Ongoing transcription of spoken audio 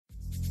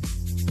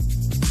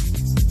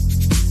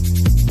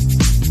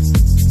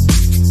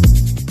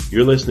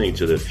You're listening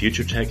to the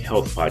Future Tech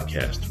Health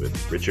Podcast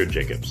with Richard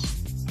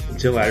Jacobs.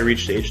 Until I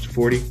reached age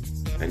 40,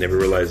 I never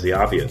realized the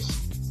obvious,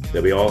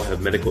 that we all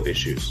have medical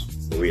issues,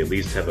 or we at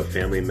least have a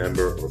family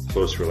member or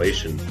close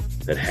relation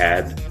that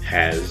had,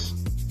 has,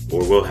 or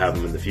will have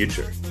them in the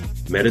future.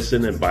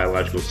 Medicine and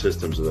biological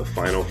systems are the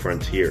final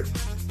frontier.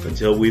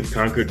 Until we've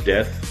conquered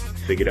death,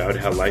 figured out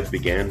how life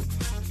began,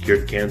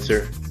 cured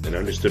cancer, and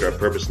understood our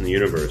purpose in the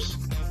universe,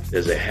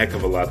 there's a heck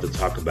of a lot to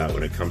talk about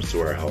when it comes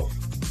to our health.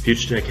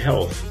 Future Tech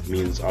Health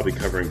means I'll be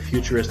covering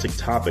futuristic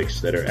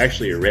topics that are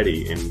actually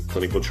already in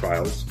clinical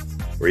trials,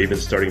 or even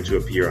starting to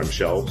appear on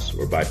shelves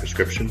or by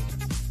prescription,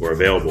 or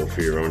available for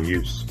your own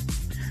use.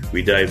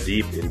 We dive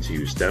deep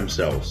into stem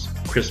cells,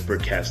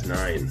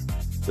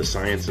 CRISPR-Cas9, the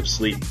science of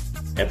sleep,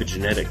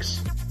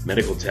 epigenetics,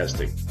 medical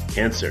testing,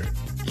 cancer,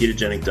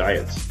 ketogenic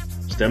diets,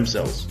 stem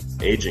cells,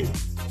 aging,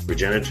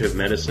 regenerative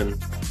medicine,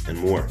 and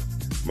more.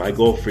 My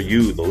goal for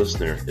you, the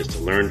listener, is to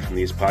learn from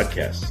these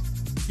podcasts.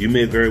 You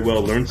may very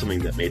well learn something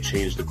that may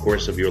change the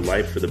course of your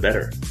life for the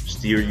better,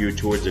 steer you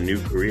towards a new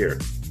career,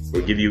 or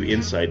give you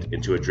insight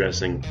into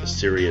addressing a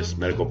serious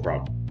medical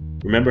problem.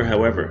 Remember,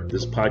 however,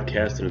 this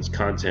podcast and its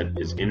content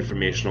is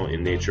informational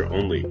in nature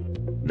only.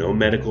 No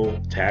medical,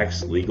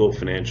 tax, legal,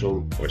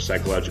 financial, or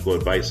psychological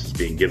advice is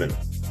being given.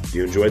 If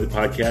you enjoyed the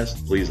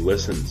podcast, please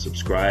listen,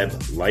 subscribe,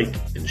 like,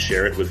 and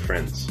share it with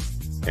friends.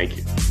 Thank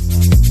you.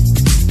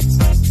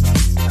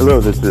 Hello,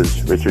 this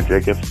is Richard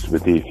Jacobs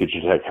with the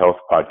Future Tech Health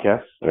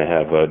Podcast, and I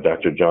have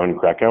Dr. John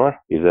Krakauer.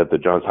 He's at the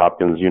Johns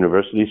Hopkins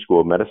University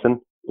School of Medicine,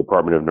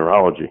 Department of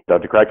Neurology.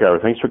 Dr. Krakauer,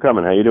 thanks for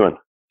coming. How you doing?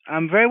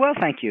 I'm very well,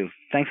 thank you.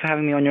 Thanks for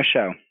having me on your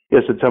show. Yeah,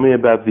 so tell me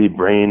about the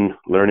Brain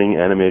Learning,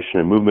 Animation,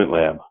 and Movement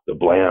Lab, the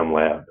BLAM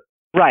Lab.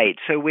 Right.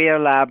 So we are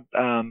a lab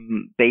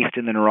based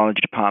in the neurology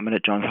department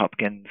at Johns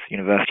Hopkins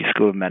University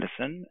School of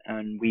Medicine,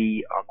 and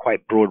we are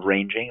quite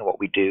broad-ranging in what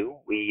we do.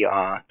 We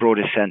are,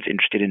 broadest sense,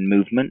 interested in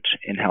movement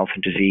in health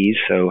and disease.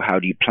 So how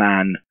do you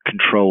plan,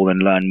 control,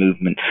 and learn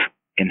movements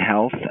in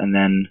health? And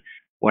then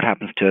what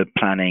happens to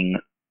planning,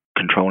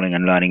 controlling,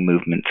 and learning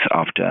movements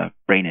after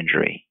brain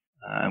injury?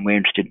 And we're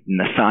interested in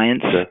the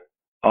science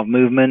of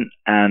movement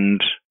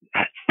and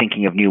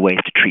thinking of new ways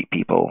to treat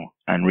people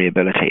and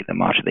rehabilitate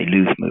them after they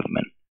lose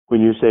movement. When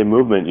you say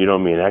movement, you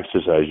don't mean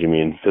exercise. You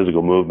mean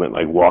physical movement,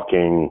 like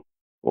walking,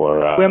 or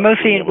we're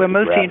mostly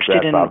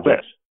interested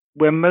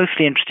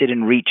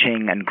in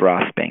reaching and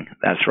grasping.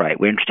 That's right.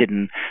 We're interested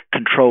in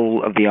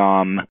control of the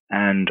arm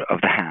and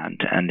of the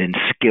hand, and in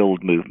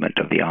skilled movement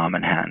of the arm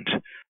and hand.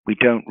 We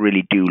don't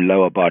really do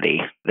lower body.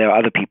 There are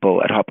other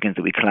people at Hopkins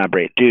that we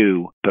collaborate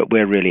do, but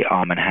we're really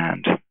arm and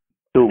hand.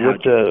 So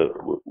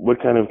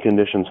what kind of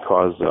conditions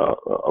cause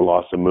a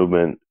loss of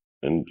movement?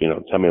 And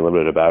tell me a little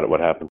bit about it.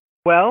 What happens?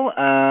 Well,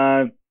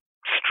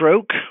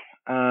 stroke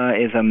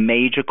is a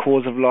major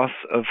cause of loss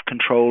of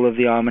control of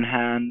the arm and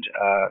hand.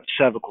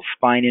 Cervical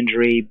spine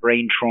injury,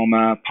 brain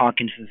trauma,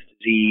 Parkinson's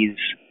disease,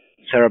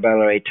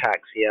 cerebellar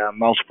ataxia,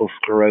 multiple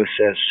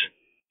sclerosis.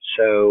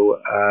 So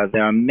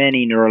there are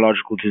many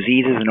neurological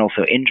diseases and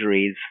also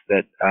injuries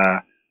that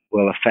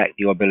will affect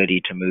your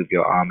ability to move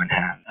your arm and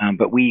hand.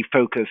 But we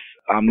focus,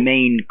 our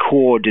main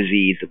core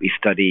disease that we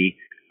study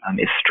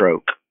is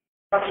stroke.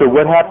 So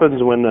what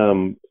happens when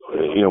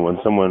when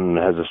someone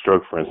has a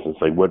stroke, for instance?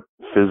 Like, what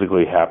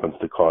physically happens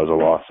to cause a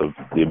loss of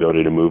the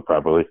ability to move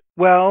properly?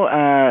 Well,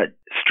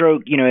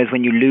 stroke, is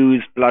when you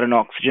lose blood and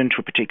oxygen to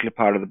a particular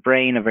part of the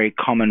brain. A very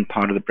common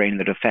part of the brain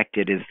that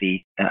affected is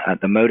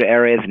the motor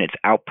areas and its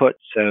output.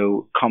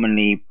 So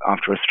commonly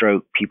after a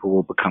stroke, people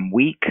will become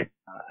weak,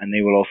 and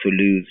they will also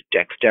lose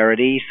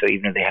dexterity. So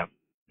even if they have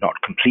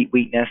not complete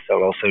weakness,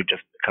 they'll also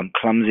just become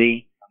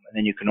clumsy. And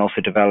then you can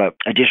also develop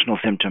additional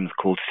symptoms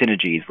called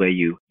synergies, where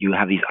you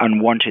have these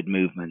unwanted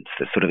movements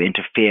that sort of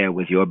interfere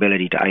with your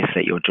ability to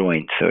isolate your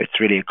joints. So it's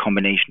really a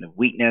combination of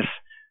weakness,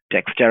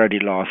 dexterity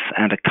loss,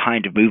 and a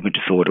kind of movement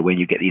disorder where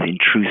you get these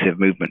intrusive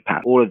movement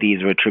patterns. All of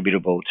these are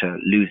attributable to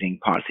losing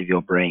parts of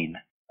your brain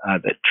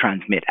that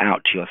transmit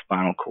out to your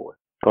spinal cord.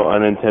 Oh,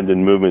 unintended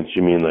movements,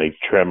 you mean like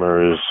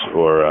tremors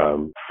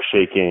or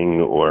shaking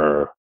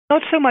or...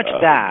 Not so much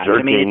that.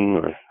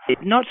 Jerking,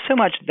 not so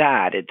much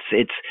that.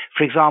 It's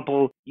for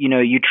example,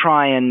 you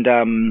try and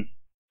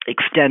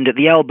extend at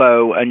the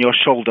elbow and your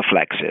shoulder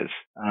flexes.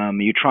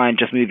 You try and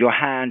just move your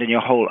hand and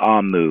your whole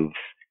arm moves.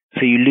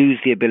 So you lose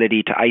the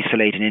ability to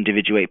isolate and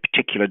individuate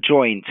particular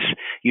joints.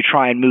 You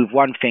try and move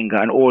one finger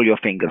and all your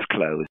fingers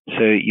close.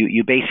 So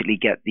you basically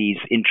get these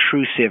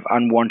intrusive,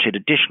 unwanted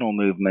additional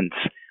movements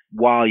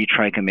while you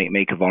try to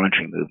make a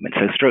voluntary movement.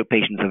 So stroke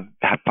patients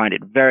find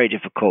it very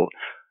difficult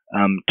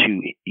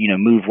to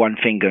move one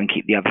finger and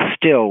keep the other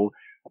still.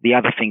 The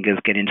other fingers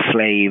get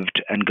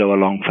enslaved and go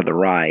along for the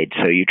ride.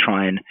 So you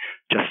try and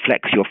just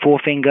flex your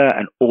forefinger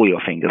and all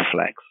your fingers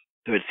flex.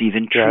 So it's these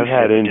intrusive...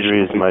 Yeah, I've had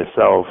injuries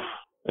myself,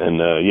 and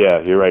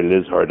you're right, it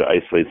is hard to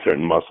isolate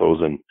certain muscles,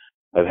 and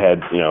I've had,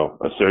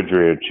 a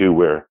surgery or two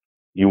where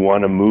you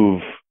want to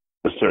move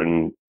a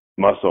certain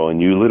muscle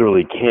and you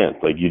literally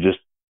can't. Like, you just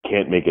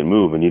can't make it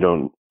move, and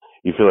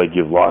you feel like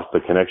you've lost the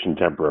connection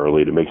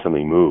temporarily to make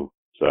something move.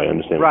 So I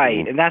understand.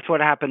 Right, and that's what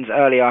happens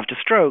early after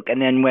stroke.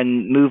 And then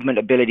when movement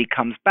ability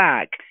comes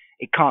back,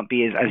 it can't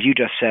be, as you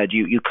just said,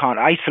 you can't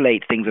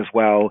isolate things as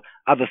well.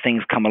 Other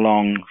things come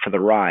along for the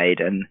ride.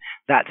 And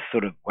that's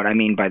sort of what I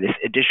mean by this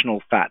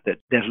additional fact that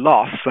there's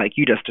loss, like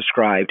you just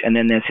described, and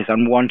then there's this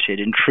unwanted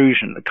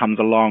intrusion that comes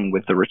along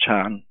with the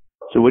return.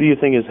 So what do you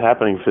think is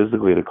happening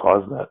physically to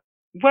cause that?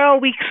 Well,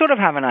 we sort of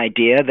have an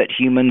idea that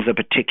humans are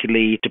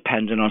particularly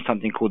dependent on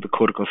something called the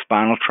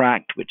corticospinal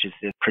tract, which is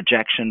the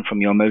projection from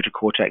your motor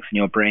cortex in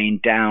your brain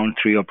down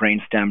through your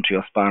brainstem to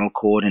your spinal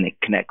cord, and it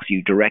connects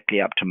you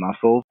directly up to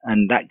muscles.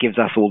 And that gives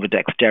us all the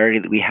dexterity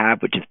that we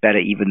have, which is better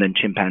even than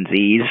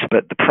chimpanzees.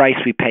 But the price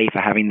we pay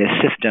for having this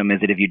system is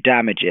that if you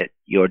damage it,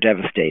 you're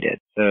devastated.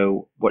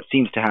 So what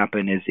seems to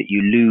happen is that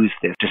you lose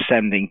this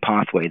descending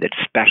pathway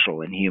that's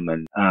special in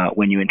humans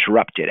when you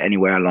interrupt it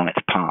anywhere along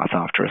its path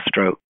after a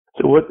stroke.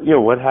 So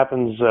what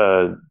happens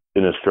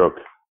in a stroke?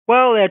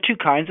 Well, there are two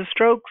kinds of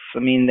strokes. I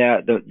mean,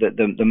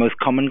 the most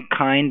common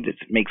kind that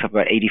makes up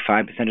about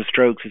 85% of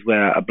strokes is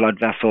where a blood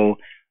vessel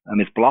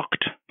is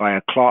blocked by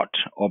a clot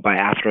or by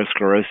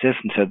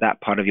atherosclerosis, and so that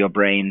part of your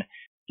brain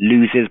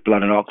loses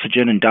blood and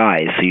oxygen and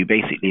dies. So you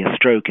basically, a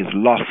stroke is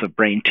loss of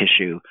brain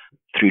tissue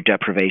through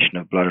deprivation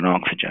of blood and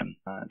oxygen.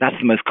 That's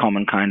the most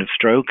common kind of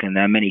stroke, and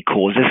there are many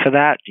causes for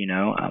that,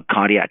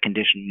 cardiac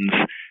conditions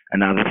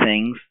and other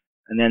things.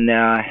 And then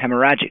there are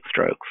hemorrhagic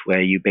strokes,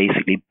 where you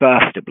basically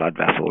burst a blood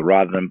vessel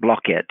rather than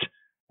block it,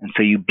 and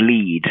so you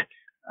bleed.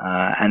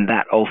 And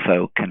that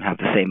also can have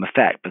the same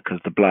effect because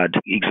the blood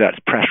exerts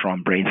pressure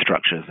on brain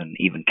structures and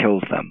even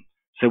kills them.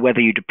 So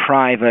whether you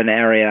deprive an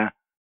area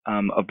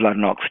of blood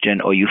and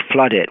oxygen or you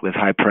flood it with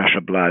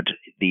high-pressure blood,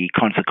 the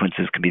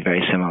consequences can be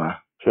very similar.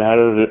 So how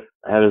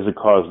does it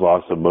cause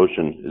loss of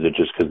motion? Is it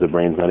just because the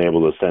brain's not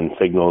able to send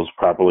signals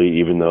properly,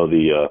 even though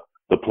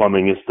the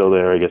plumbing is still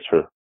there, I guess, for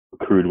a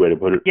crude way to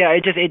put it? Yeah,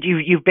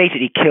 you've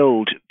basically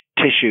killed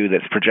tissue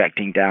that's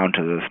projecting down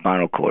to the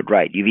spinal cord,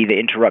 right? You've either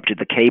interrupted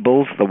the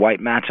cables, the white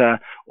matter,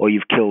 or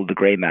you've killed the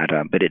gray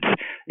matter, but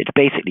it's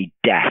basically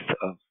death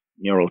of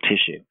neural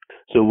tissue.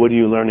 So what are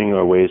you learning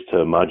are ways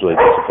to modulate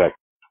this effect?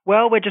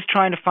 Well, we're just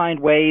trying to find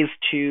ways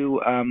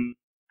to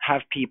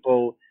have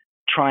people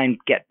try and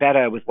get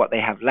better with what they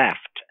have left.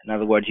 In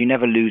other words, you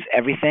never lose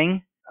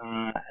everything,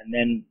 and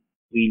then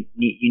you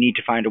need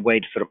to find a way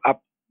to sort of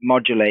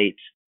up-modulate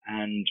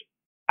and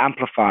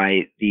amplify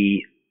the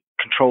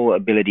control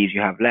abilities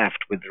you have left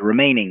with the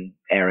remaining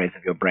areas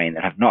of your brain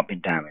that have not been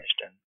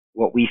damaged. And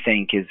what we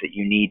think is that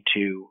you need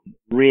to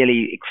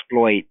really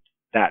exploit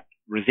that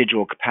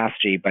residual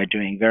capacity by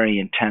doing very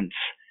intense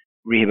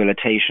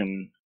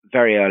rehabilitation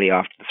very early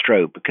after the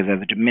stroke, because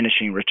there's a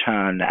diminishing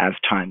return as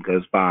time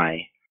goes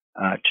by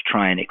to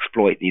try and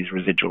exploit these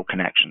residual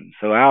connections.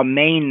 So our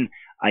main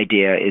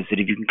idea is that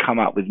if you can come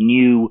up with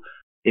new,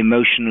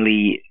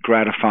 emotionally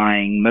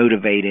gratifying,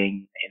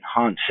 motivating,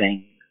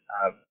 enhancing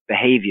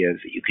behaviors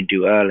that you can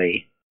do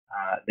early,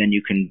 then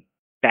you can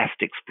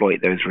best exploit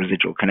those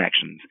residual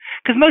connections.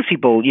 Because most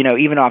people,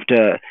 even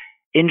after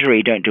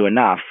injury, don't do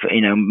enough.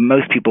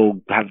 Most people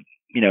have,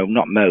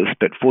 not most,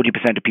 but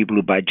 40% of people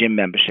who buy gym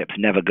memberships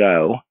never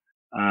go.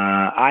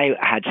 I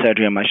had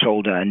surgery on my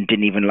shoulder and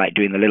didn't even like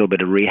doing the little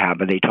bit of rehab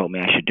that they told me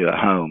I should do at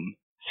home.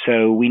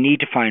 So we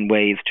need to find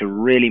ways to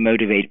really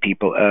motivate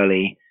people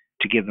early,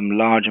 to give them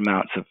large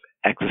amounts of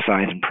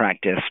exercise and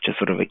practice to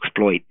sort of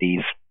exploit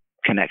these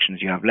connections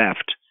you have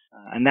left.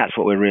 And that's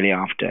what we're really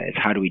after, is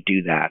how do we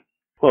do that?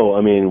 Well,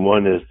 I mean,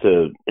 one is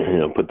to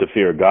put the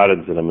fear of God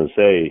into them and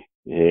say,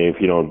 if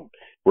you don't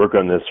work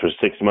on this for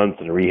 6 months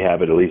and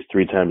rehab it at least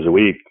 3 times a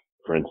week,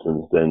 for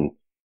instance, then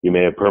you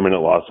may have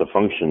permanent loss of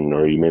function,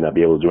 or you may not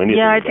be able to do anything.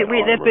 Yeah,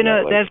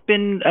 there's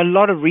been a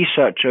lot of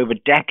research over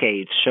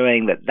decades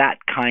showing that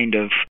kind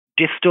of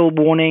distal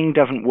warning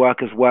doesn't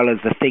work as well as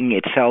the thing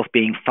itself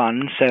being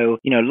fun. So,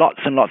 lots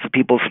and lots of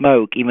people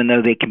smoke, even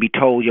though they can be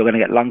told you're going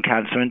to get lung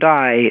cancer and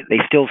die, they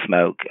still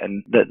smoke.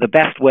 And the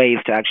best ways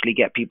to actually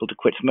get people to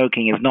quit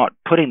smoking is not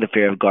putting the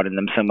fear of God in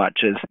them so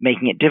much as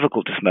making it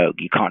difficult to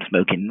smoke. You can't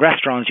smoke in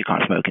restaurants, you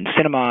can't smoke in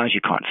cinemas,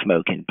 you can't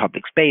smoke in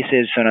public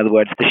spaces. So in other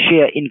words, the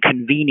sheer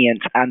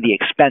inconvenience and the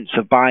expense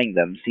of buying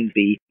them seems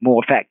to be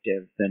more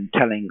effective than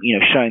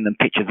showing them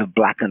pictures of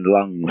blackened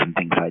lungs and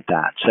things like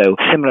that. So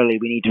similarly,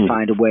 we need to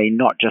find a way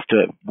not just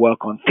to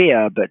work on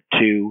fear, but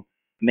to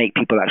make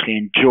people actually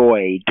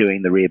enjoy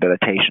doing the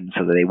rehabilitation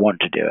so that they want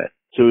to do it.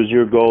 So is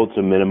your goal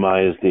to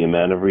minimize the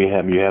amount of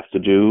rehab you have to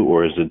do,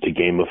 or is it to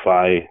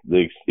gamify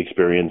the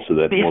experience so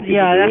that more people do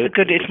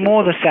it? It's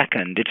more the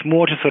second. It's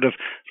more to sort of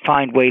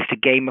find ways to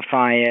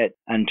gamify it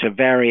and to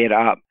vary it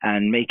up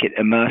and make it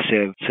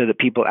immersive so that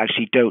people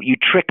actually you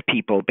trick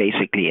people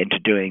basically into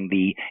doing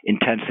the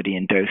intensity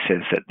and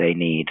doses that they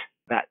need.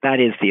 That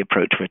is the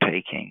approach we're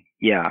taking.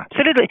 Yeah. So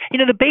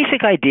the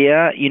basic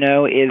idea,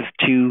 is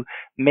to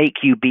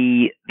make you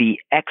be the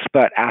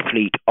expert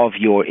athlete of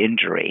your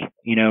injury.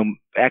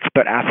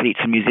 Expert athletes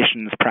and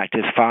musicians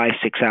practice 5-6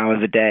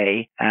 hours a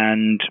day,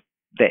 and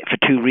for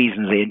two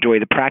reasons. They enjoy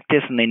the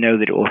practice and they know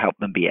that it will help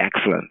them be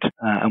excellent.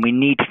 And we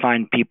need to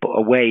find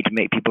a way to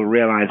make people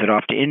realize that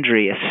after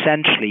injury,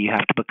 essentially you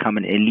have to become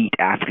an elite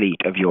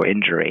athlete of your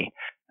injury.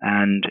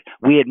 And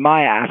we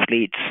admire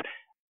athletes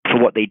for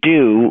what they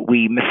do.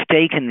 We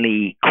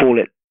mistakenly call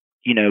it,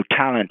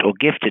 talent or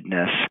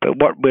giftedness. But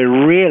what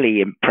we're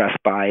really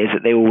impressed by is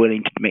that they were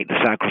willing to make the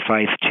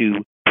sacrifice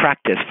to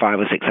practice 5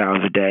 or 6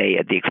 hours a day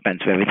at the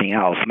expense of everything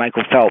else.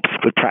 Michael Phelps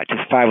would practice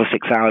 5 or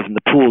 6 hours in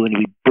the pool and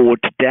he'd be bored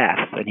to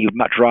death, and he would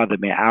much rather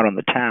be out on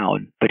the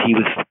town. But he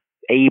was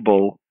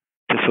able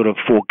to sort of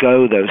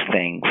forego those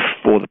things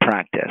for the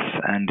practice.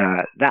 And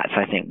that's,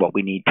 I think, what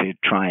we need to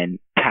try and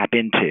tap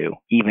into,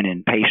 even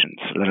in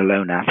patients, let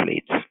alone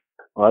athletes.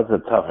 Well,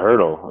 that's a tough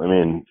hurdle. I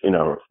mean,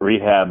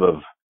 rehab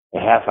of a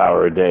half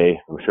hour a day,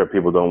 I'm sure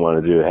people don't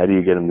want to do. How do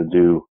you get them to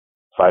do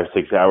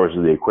 5-6 hours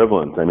of the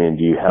equivalent? I mean,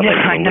 do you have?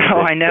 I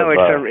know.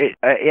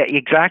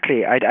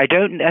 Exactly. I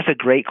don't. That's a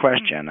great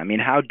question. I mean,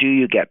 how do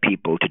you get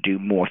people to do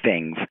more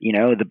things?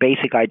 The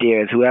basic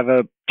idea is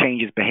whoever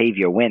changes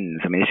behavior wins.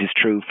 I mean, this is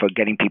true for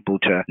getting people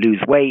to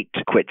lose weight,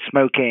 quit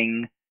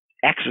smoking,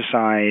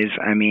 exercise.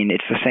 I mean,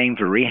 it's the same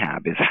for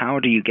rehab. Is how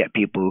do you get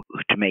people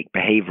to make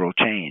behavioral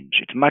change?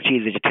 It's much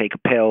easier to take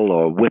a pill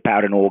or whip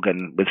out an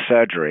organ with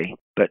surgery.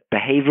 But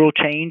behavioral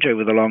change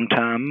over the long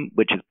term,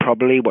 which is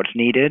probably what's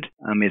needed,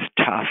 is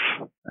tough.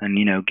 And,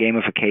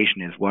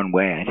 gamification is one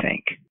way, I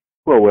think.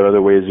 Well, what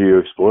other ways are you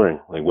exploring?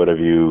 Like, what have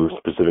you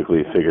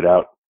specifically figured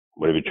out?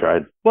 What have you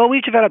tried? Well,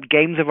 we've developed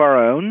games of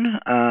our own,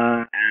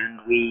 and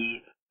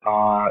we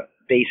are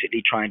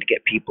basically trying to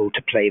get people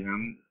to play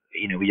them.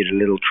 We did a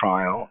little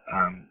trial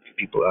for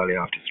people early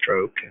after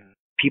stroke, and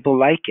people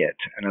like it.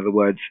 In other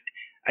words,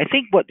 I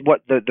think what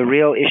the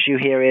real issue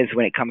here is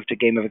when it comes to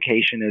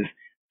gamification is,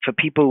 for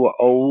people who are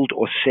old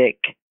or sick,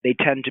 they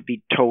tend to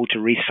be told to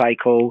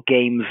recycle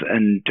games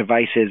and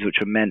devices which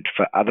are meant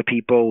for other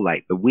people,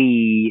 like the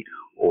Wii,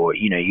 or,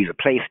 use a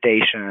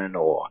PlayStation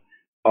or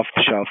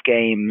off-the-shelf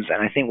games.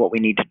 And I think what we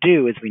need to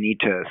do is we need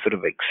to sort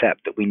of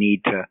accept that we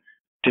need to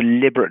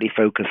deliberately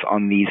focus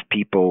on these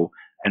people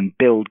and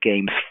build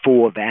games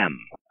for them.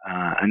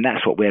 And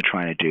that's what we're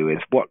trying to do, is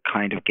what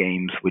kind of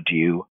games would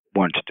you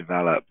want to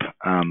develop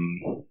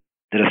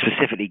that are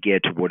specifically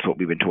geared towards what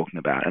we've been talking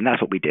about. And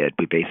that's what we did.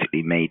 We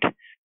basically made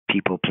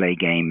people play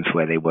games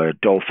where they were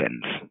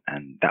dolphins,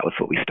 and that was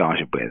what we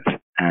started with.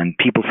 And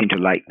people seem to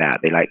like that.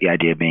 They like the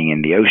idea of being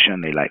in the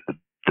ocean. They like the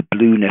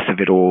blueness of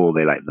it all.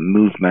 They like the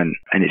movement.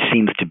 And it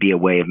seems to be a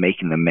way of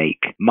making them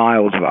make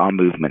miles of arm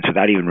movements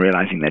without even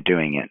realizing they're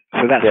doing it.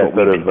 So that's what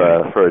sort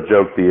of, for a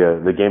joke,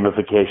 the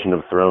gamification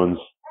of Thrones,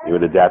 you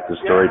would adapt the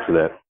story to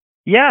that.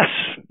 Yes.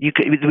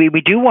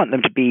 We do want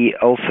them to be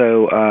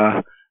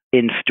also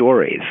in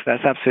stories.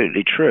 That's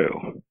absolutely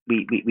true.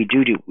 We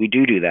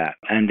do that,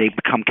 and they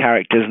become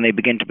characters, and they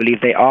begin to believe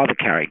they are the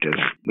characters,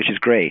 which is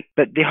great.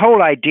 But the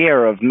whole idea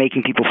of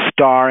making people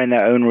star in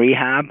their own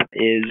rehab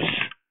is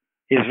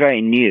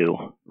very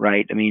new,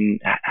 right? I mean,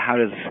 how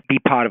does be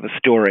part of a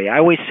story? I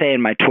always say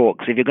in my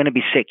talks, if you're going to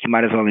be sick, you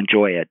might as well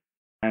enjoy it,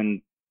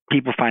 and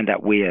people find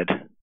that weird.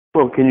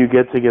 Well, can you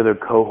get together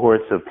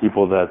cohorts of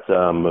people that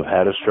have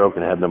had a stroke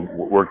and have them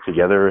work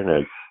together in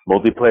a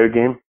multiplayer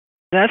game?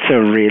 That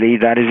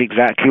is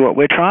exactly what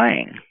we're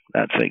trying.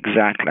 That's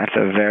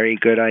a very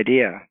good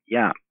idea.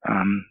 Yeah,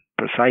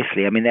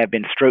 precisely. I mean, there have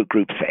been stroke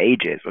groups for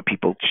ages where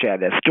people share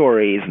their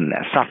stories and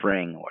their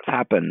suffering, what's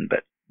happened,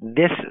 but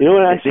this...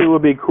 what actually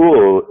would be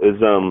cool is,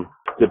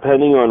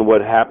 depending on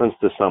what happens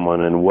to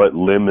someone and what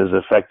limb is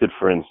affected,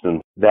 for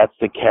instance, that's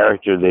the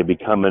character they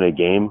become in a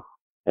game,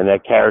 and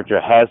that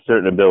character has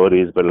certain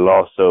abilities, but it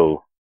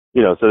also,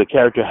 so the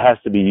character has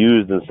to be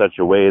used in such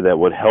a way that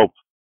would help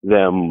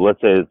them.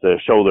 Let's say it's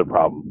a shoulder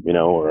problem,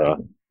 or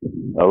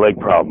a leg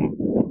problem.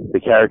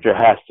 The character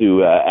has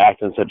to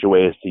act in such a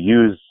way as to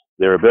use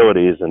their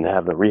abilities and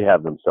have them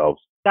rehab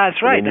themselves.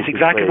 That's right. That's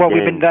exactly what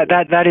we've been.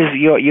 That is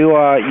you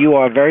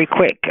are very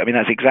quick. I mean,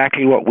 that's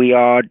exactly what we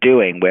are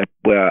doing.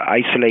 We're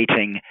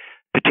isolating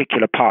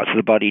particular parts of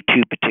the body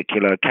to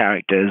particular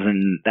characters,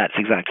 and that's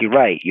exactly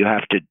right. You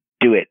have to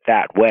do it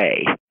that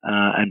way,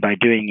 and by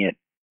doing it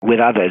with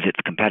others,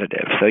 it's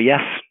competitive. So yes,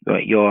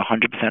 you're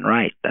 100%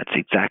 right. That's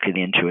exactly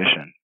the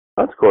intuition.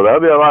 That's cool. That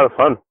would be a lot of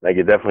fun. I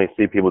could definitely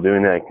see people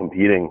doing that,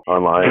 competing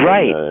online,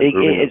 right? And,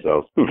 improving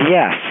themselves.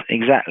 Yes,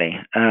 exactly.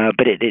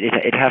 But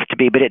it has to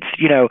be. But it's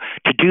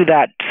to do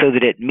that so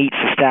that it meets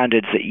the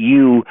standards that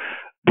you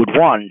would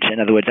want. In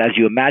other words, as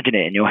you imagine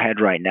it in your head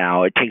right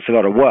now, it takes a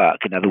lot of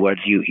work. In other words,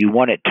 you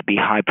want it to be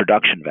high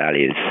production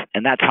values,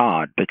 and that's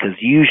hard because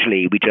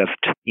usually we just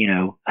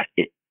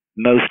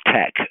most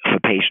tech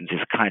for patients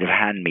is kind of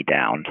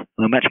hand-me-down.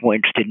 We're much more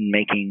interested in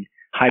making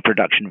high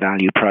production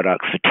value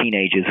products for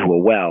teenagers who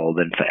are well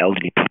than for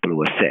elderly people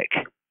who are sick.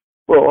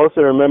 Well, also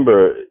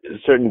remember,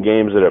 certain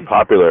games that are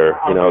popular,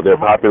 they're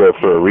popular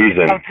for a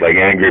reason, like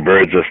Angry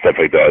Birds or stuff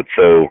like that.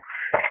 So,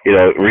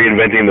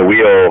 reinventing the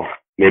wheel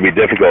may be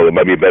difficult. It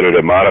might be better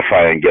to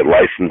modify and get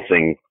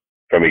licensing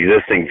from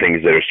existing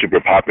things that are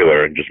super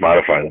popular and just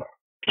modify them.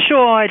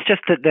 Sure, it's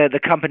just that the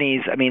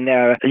companies, I mean,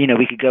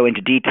 we could go into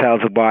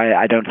details of why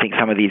I don't think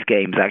some of these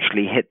games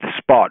actually hit the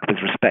spot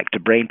with respect to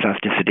brain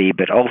plasticity,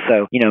 but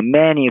also,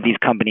 many of these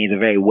companies are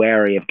very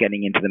wary of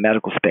getting into the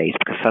medical space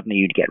because suddenly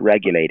you'd get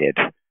regulated,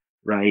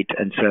 right?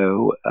 And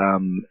so,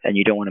 and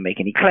you don't want to make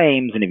any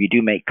claims, and if you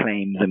do make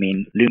claims, I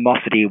mean,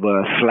 Lumosity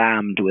were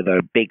slammed with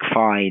a big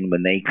fine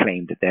when they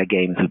claimed that their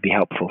games would be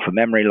helpful for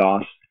memory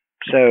loss.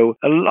 So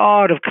a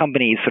lot of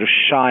companies sort of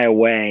shy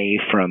away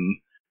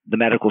from the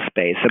medical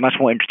space. They're much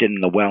more interested in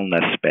the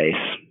wellness space.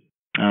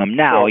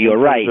 Now, you're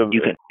right.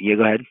 You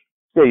go ahead.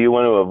 Yeah, you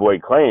want to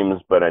avoid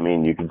claims, but I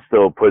mean, you can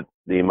still put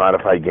the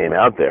modified game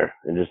out there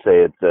and just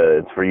say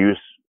it's for use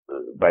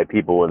by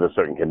people with a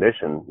certain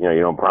condition. You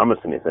don't promise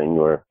anything,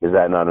 or is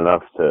that not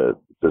enough to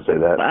say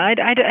that?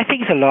 I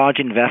think it's a large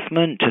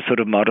investment to sort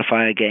of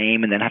modify a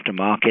game and then have to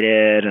market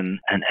it and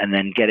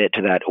then get it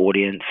to that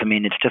audience. I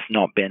mean, it's just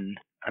not been.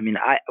 I mean,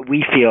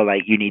 we feel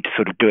like you need to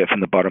sort of do it from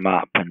the bottom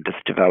up and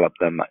just develop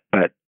them.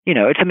 But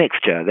it's a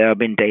mixture. There have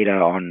been data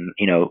on,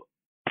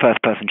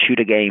 first-person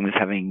shooter games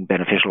having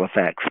beneficial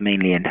effects,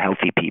 mainly in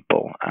healthy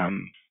people.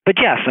 But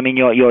yes, I mean,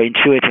 you're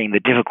intuiting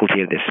the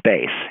difficulty of this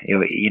space.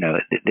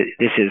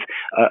 This is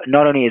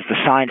not only is the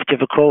science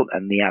difficult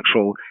and the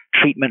actual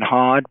treatment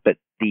hard, but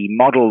the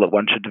model that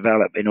one should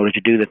develop in order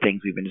to do the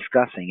things we've been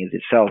discussing is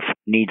itself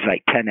needs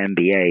like 10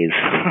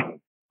 MBAs.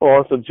 Well,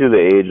 also, too,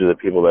 the age of the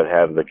people that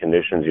have the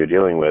conditions you're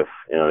dealing with,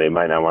 they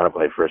might not want to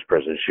play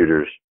first-person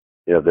shooters.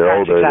 If they're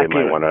older, exactly.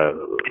 They might want to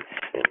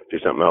do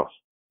something else.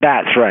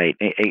 That's right.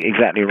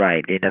 Exactly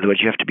right. In other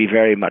words, you have to be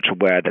very much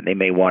aware that they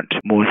may want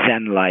more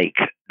Zen-like,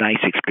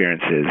 nice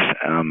experiences.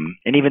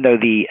 And even though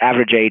the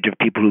average age of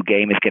people who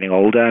game is getting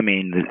older, I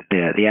mean,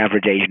 the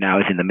average age now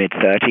is in the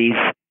mid-30s.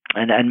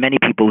 And many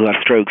people who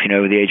have strokes,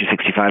 over the age of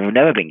 65 have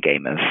never been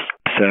gamers.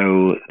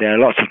 So there are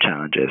lots of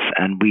challenges,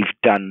 and we've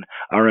done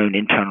our own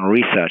internal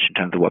research in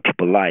terms of what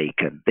people like,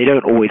 and they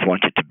don't always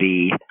want it to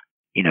be,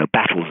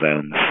 battle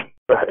zones.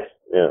 Right,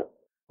 yeah.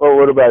 Well,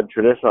 what about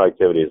traditional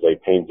activities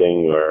like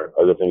painting or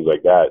other things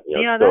like that?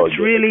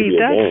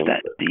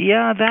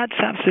 That's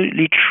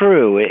absolutely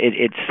true.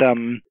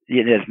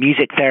 There's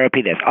music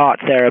therapy, there's art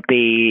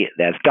therapy,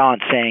 there's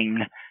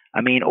dancing. I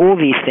mean, all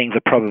these things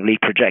are probably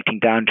projecting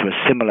down to a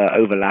similar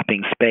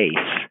overlapping space.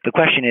 The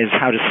question is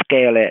how to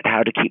scale it,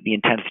 how to keep the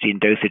intensity and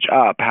dosage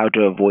up, how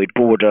to avoid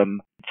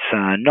boredom.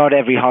 Not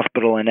every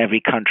hospital in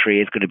every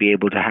country is going to be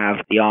able to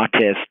have the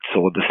artists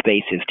or the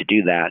spaces to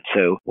do that.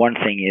 So one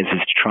thing is to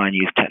try and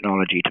use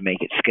technology to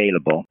make it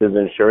scalable. Does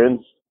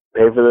insurance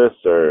pay for this,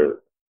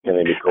 or can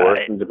they be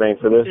coerced into paying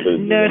for this?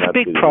 No, it's a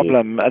big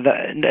problem.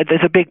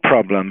 There's a big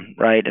problem,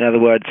 right? In other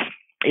words,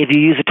 if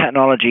you use a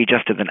technology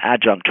just as an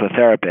adjunct to a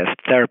therapist,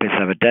 therapists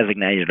have a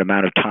designated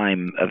amount of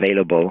time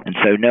available, and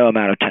so no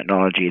amount of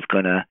technology is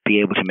going to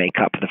be able to make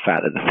up for the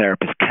fact that the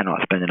therapist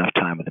cannot spend enough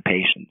time with the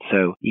patient.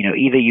 So,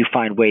 either you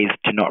find ways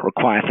to not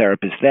require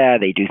therapists there,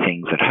 they do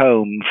things at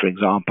home, for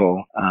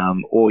example,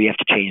 or you have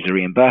to change the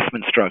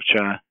reimbursement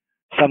structure.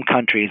 Some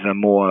countries are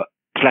more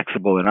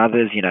flexible than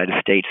others. The United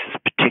States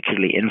is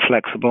particularly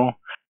inflexible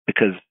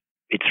because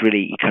it's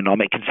really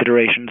economic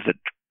considerations that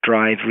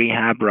drive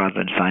rehab rather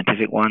than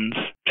scientific ones.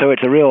 So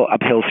it's a real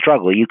uphill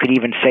struggle. You could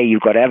even say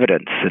you've got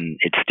evidence, and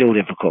it's still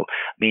difficult.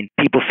 I mean,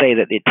 people say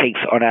that it takes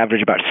on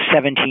average about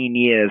 17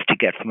 years to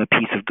get from a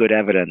piece of good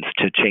evidence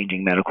to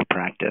changing medical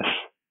practice.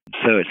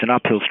 So it's an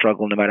uphill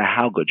struggle no matter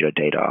how good your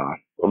data are.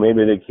 Well,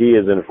 maybe the key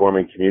is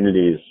informing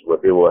communities where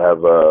people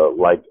have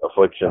like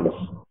afflictions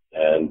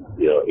and,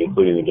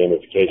 including the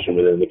gamification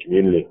within the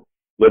community.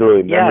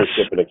 Literally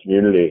membership in a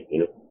community,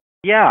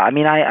 Yeah, I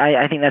mean,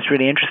 I think that's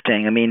really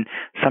interesting. I mean,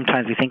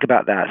 sometimes we think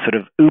about that, sort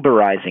of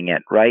Uberizing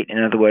it, right?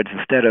 In other words,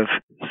 instead of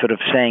sort of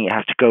saying it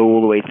has to go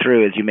all the way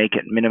through, as you make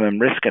it minimum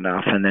risk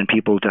enough, and then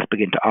people just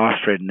begin to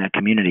ask for it in their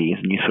communities,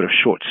 and you sort of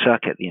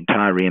short-circuit the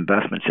entire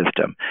reimbursement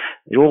system.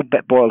 It all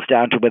boils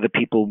down to whether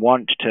people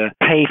want to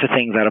pay for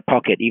things out of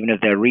pocket, even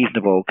if they're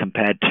reasonable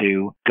compared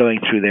to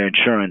going through their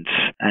insurance.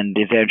 And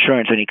if their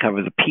insurance only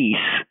covers a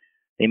piece,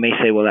 they may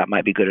say, well, that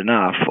might be good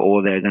enough,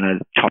 or they're going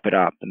to top it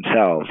up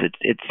themselves.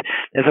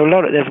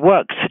 There's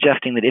work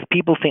suggesting that if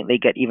people think they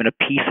get even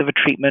a piece of a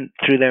treatment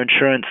through their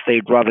insurance,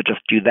 they'd rather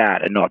just do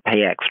that and not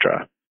pay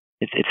extra.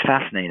 It's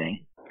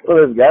fascinating. Well,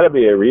 there's got to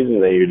be a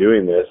reason that you're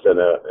doing this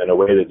and a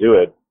way to do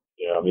it.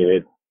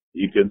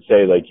 You could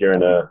say like you're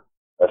in a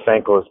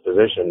thankless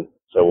position,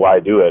 so why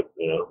do it?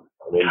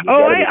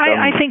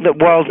 I think that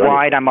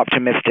worldwide, I'm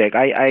optimistic.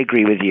 I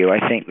agree with you. I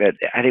think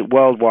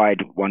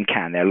worldwide one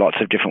can. There are lots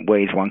of different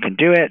ways one can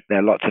do it. There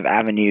are lots of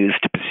avenues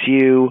to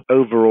pursue.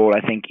 Overall,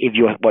 I think if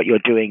what you're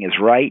doing is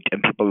right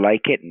and people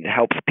like it and it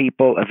helps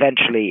people,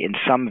 eventually in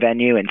some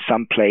venue, in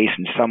some place,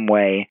 in some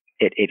way,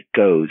 it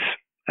goes.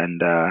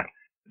 And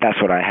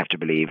that's what I have to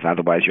believe.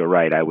 Otherwise, you're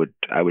right. I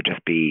would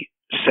just be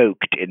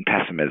soaked in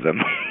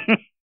pessimism.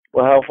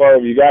 Well, how far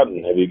have you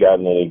gotten? Have you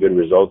gotten any good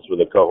results with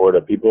a cohort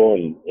of people?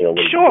 And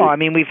Sure. I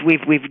mean,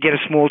 we've did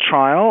a small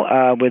trial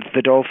with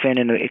Godolphin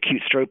in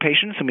acute stroke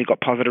patients, and we've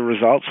got positive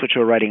results, which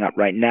we're writing up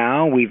right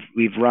now.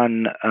 We've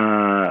run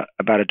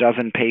about a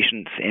dozen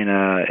patients in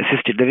a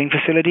assisted living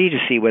facility to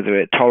see whether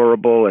it's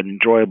tolerable and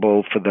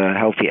enjoyable for the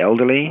healthy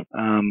elderly.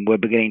 We're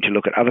beginning to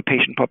look at other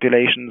patient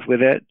populations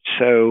with it.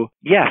 So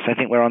yes, I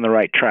think we're on the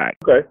right track.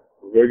 Okay,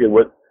 very good.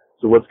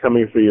 So what's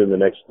coming for you in the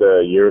next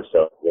year or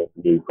so?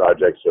 New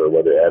projects or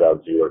whether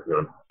add-ons you're working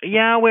on?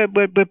 Yeah, we're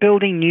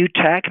building new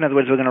tech. In other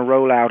words, we're going to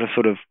roll out a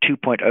sort of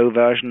 2.0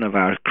 version of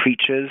our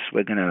creatures.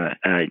 We're going to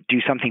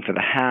do something for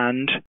the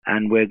hand,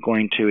 and we're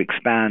going to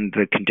expand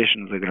the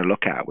conditions we're going to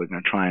look at. We're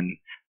going to try and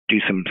do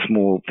some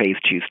small phase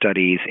 2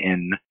 studies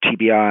in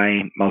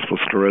TBI, multiple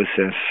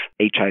sclerosis,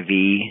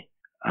 HIV,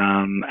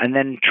 and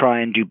then try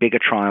and do bigger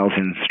trials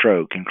in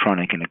stroke and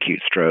chronic and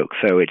acute stroke.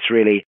 So it's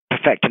really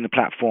perfecting the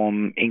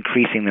platform,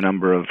 increasing the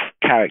number of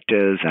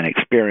characters and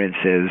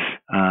experiences.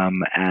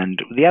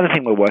 And the other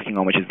thing we're working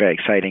on, which is very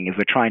exciting, is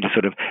we're trying to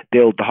sort of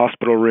build the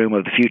hospital room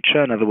of the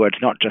future. In other words,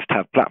 not just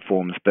have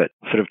platforms, but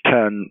sort of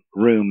turn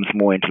rooms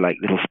more into like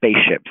little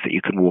spaceships that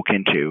you can walk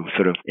into,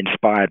 sort of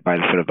inspired by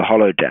the sort of the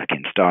holodeck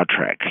in Star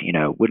Trek.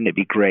 Wouldn't it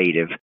be great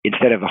if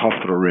instead of a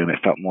hospital room,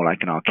 it felt more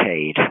like an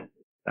arcade?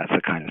 That's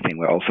the kind of thing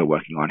we're also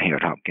working on here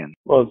at Hopkins.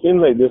 Well, it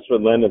seems like this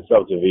would lend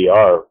itself to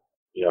VR.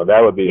 That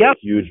would be a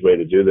huge way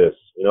to do this.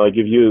 Like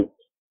if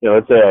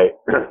let's say I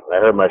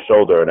hurt my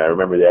shoulder and I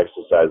remember the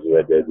exercises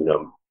I did.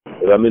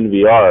 If I'm in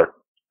VR,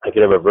 I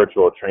could have a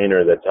virtual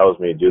trainer that tells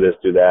me, do this,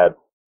 do that,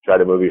 try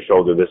to move your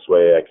shoulder this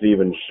way. I could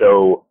even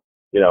show,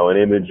 an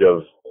image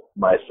of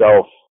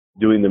myself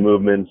doing the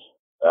movement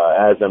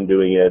as I'm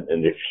doing it,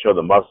 and just show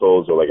the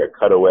muscles or like a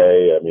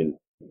cutaway. I mean,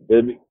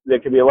 there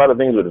could be a lot of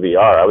things with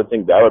VR. I would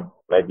think that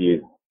might be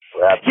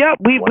perhaps. Yeah,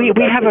 we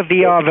have a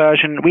VR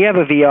version. We have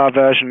a VR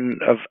version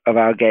of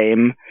our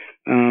game.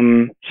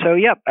 So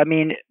yeah, I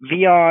mean,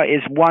 VR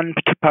is one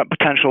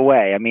potential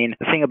way. I mean,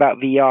 the thing about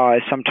VR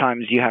is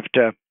sometimes you have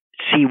to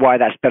see why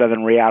that's better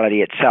than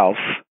reality itself.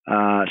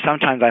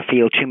 Sometimes I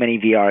feel too many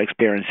VR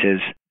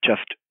experiences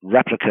just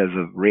replicas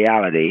of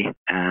reality,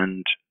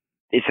 and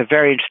it's a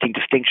very interesting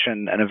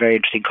distinction and a very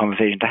interesting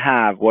conversation to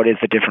have. What is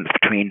the difference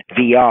between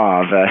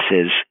VR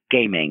versus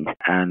gaming?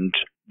 And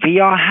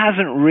VR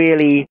hasn't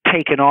really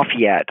taken off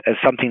yet as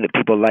something that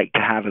people like to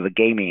have as a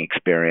gaming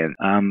experience.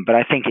 But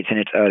I think it's in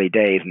its early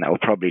days, and that will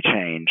probably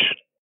change.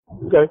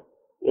 Okay.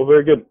 Well,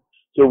 very good.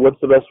 So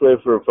what's the best way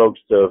for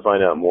folks to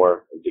find out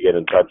more, to get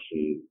in touch?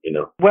 And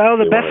Well,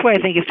 the best way, I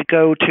think, is to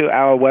go to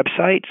our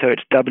website. So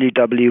it's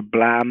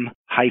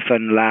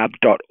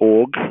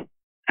www.blam-lab.org.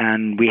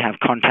 And we have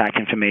contact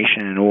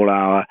information in all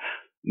our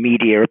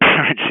media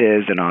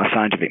appearances and our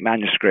scientific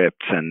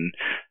manuscripts and,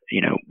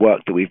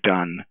 work that we've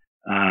done.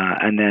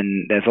 And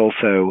then there's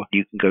also,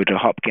 you can go to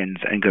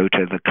Hopkins and go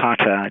to the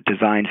Kata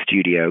Design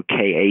Studio,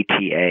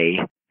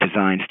 KATA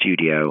Design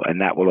Studio,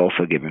 and that will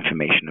also give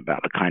information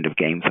about the kind of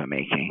games we're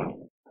making.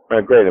 All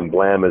right, great. And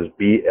BLAM is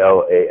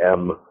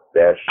BLAM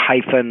 -org.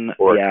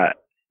 Yeah,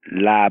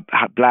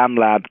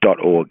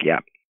 blamlab.org, yeah.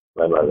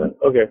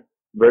 Okay,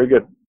 very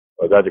good.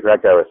 Well, Dr.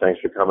 Krakauer, thanks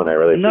for coming. I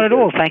really appreciate it. Not at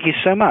all. Thank you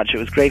so much. It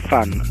was great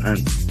fun.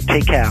 And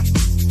take care.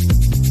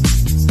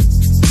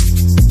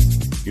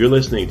 You're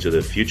listening to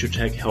the Future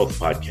Tech Health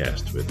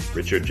Podcast with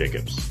Richard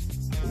Jacobs.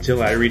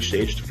 Until I reached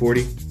age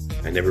 40,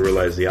 I never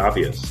realized the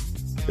obvious,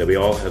 that we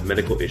all have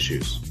medical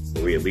issues,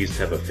 or we at least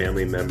have a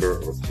family member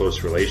or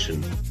close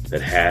relation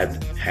that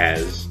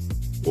has,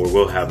 or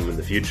will have them in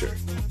the future.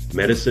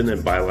 Medicine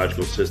and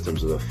biological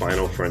systems are the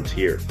final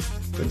frontier.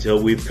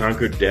 Until we've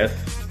conquered death,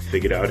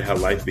 figured out how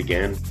life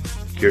began,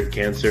 cured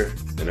cancer,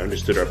 and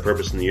understood our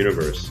purpose in the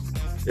universe,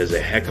 there's a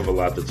heck of a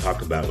lot to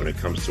talk about when it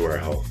comes to our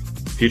health.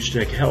 Future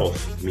Tech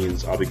Health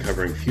means I'll be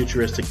covering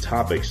futuristic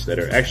topics that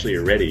are actually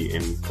already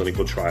in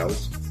clinical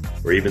trials,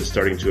 or even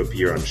starting to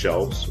appear on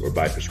shelves or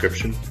by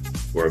prescription,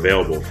 or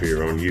available for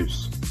your own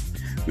use.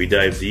 We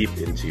dive deep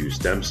into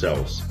stem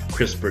cells,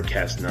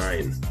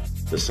 CRISPR-Cas9,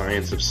 the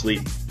science of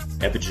sleep,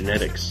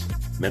 epigenetics,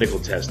 medical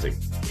testing,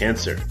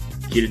 cancer,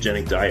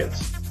 ketogenic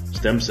diets,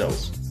 stem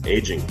cells,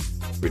 aging,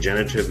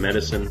 regenerative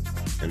medicine,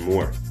 and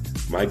more.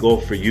 My goal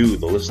for you,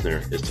 the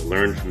listener, is to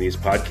learn from these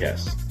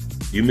podcasts.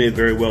 You may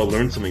very well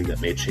learn something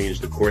that may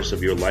change the course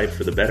of your life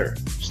for the better,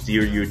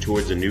 steer you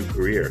towards a new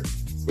career,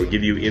 or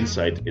give you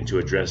insight into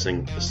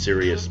addressing a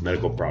serious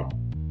medical problem.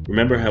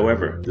 Remember,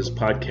 however, this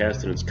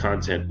podcast and its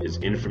content is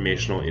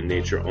informational in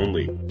nature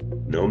only.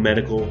 No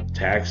medical,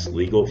 tax,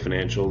 legal,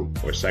 financial,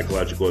 or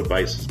psychological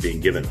advice is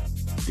being given.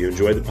 If you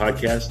enjoy the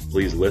podcast,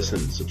 please listen,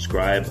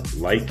 subscribe,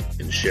 like,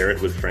 and share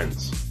it with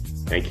friends.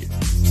 Thank you.